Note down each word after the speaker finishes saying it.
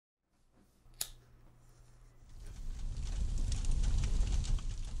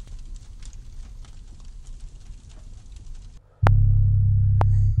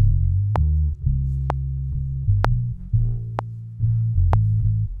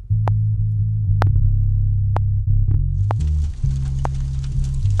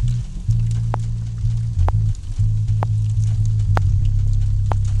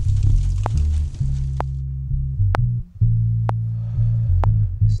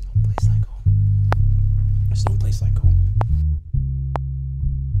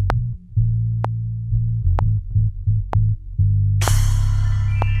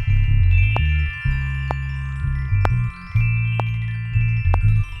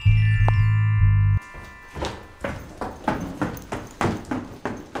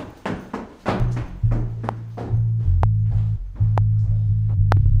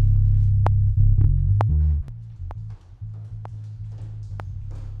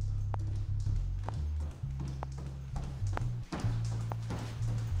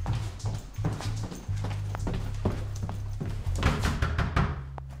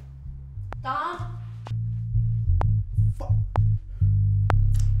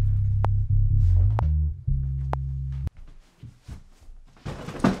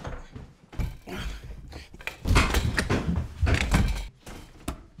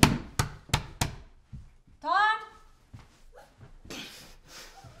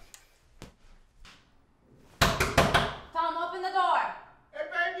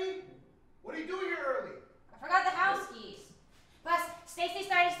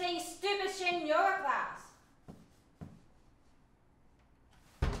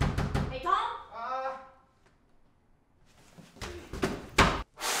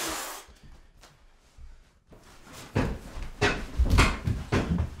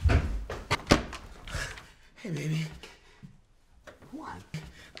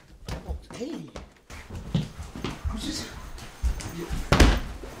Hey. I'm just...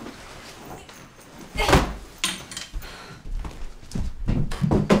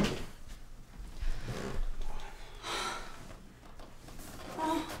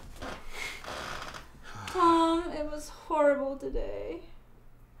 Tom, it was horrible today.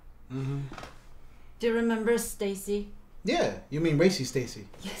 Mm-hmm. Do you remember Stacy? Yeah, you mean Racy Stacy?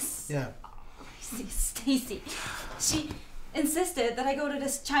 Yes. Yeah. Racy Stacy. She insisted that I go to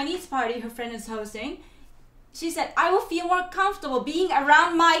this Chinese party her friend is hosting. She said I will feel more comfortable being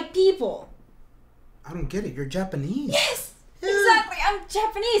around my people. I don't get it. You're Japanese. Yes, yeah. Exactly. I'm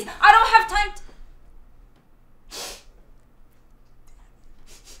Japanese. I don't have time to...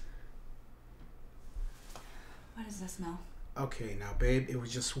 What does that smell? Okay, now, babe, it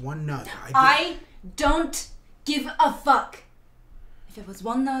was just one nug. I don't give a fuck if it was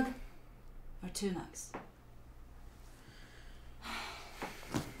one nug or two nugs.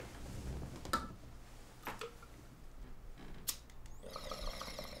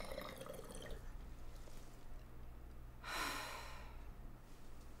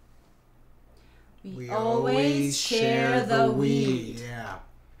 We always share the weed. Yeah.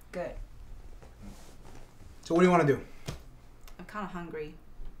 Good. So what do you want to do? I'm kind of hungry.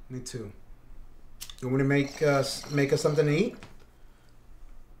 Me too. You want me to make us something to eat?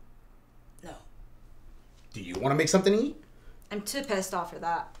 No. Do you want to make something to eat? I'm too pissed off for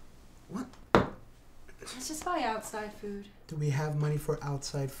that. What? Let's just buy outside food. Do we have money for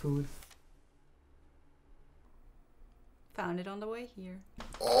outside food? Found it on the way here.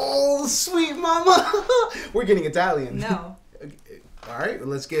 Oh, sweet mama. We're getting Italian. No. All right, well,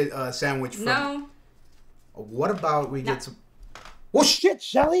 let's get a sandwich from... No. What about we get some... Oh, shit,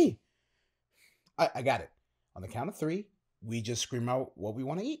 Shelly. I got it. On the count of 3, we just scream out what we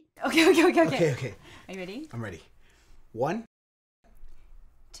want to eat. Okay. Okay. Are you ready? I'm ready. 1,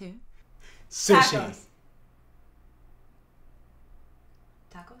 2. Sushi.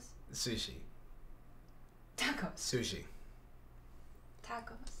 Tacos? Sushi. Tacos. Sushi.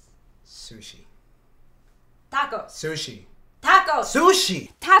 Tacos. Sushi. Tacos. Sushi. Tacos.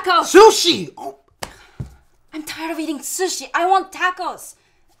 Sushi. Tacos. Sushi. Oh. I'm tired of eating sushi. I want tacos.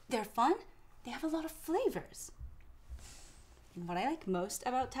 They're fun. They have a lot of flavors. And what I like most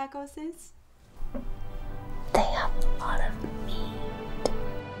about tacos is they have a lot of meat.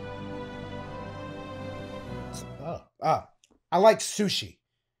 I like sushi.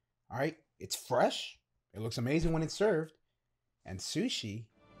 All right, it's fresh. It looks amazing when it's served. And sushi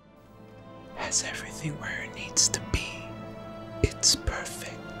has everything where it needs to be. It's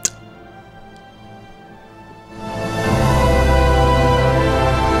perfect.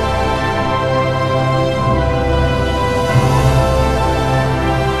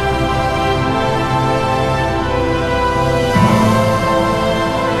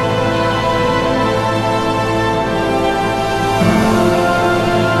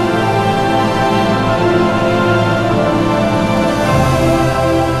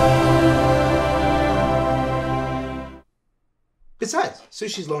 Besides,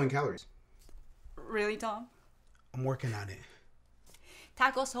 sushi's low in calories. Really, Tom? I'm working on it.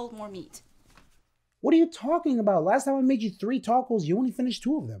 Tacos hold more meat. What are you talking about? Last time I made you 3 tacos, you only finished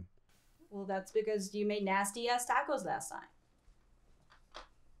 2 of them. Well, that's because you made nasty-ass tacos last time.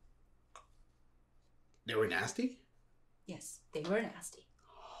 They were nasty? Yes, they were nasty.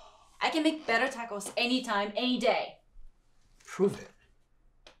 I can make better tacos anytime, any day. Prove it.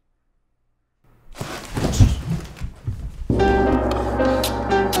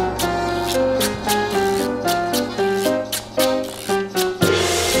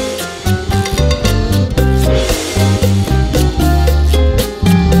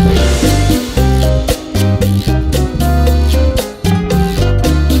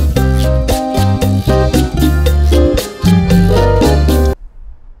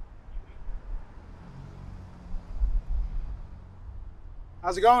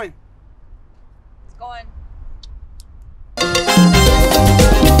 How's it going? It's going.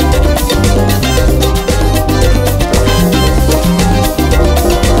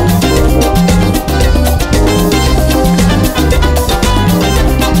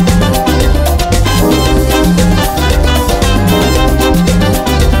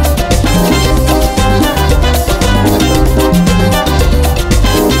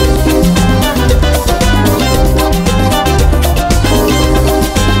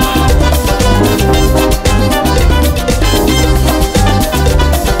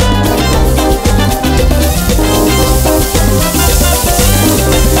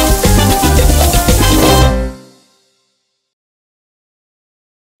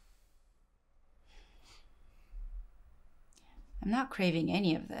 not craving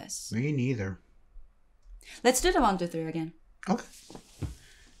any of this. Me neither. Let's do the 1, 2, 3 again. Okay.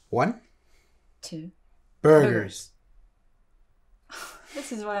 1, 2. burgers.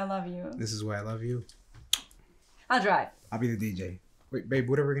 This is why I love you. This is why I love you. I'll drive. I'll be the DJ. Wait, babe,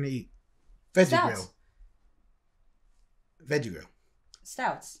 what are we gonna eat? Veggie Stouts. grill. Veggie grill.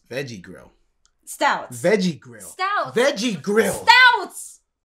 Stouts. Veggie grill. Stouts. Veggie grill. Stouts. Veggie grill. Stouts.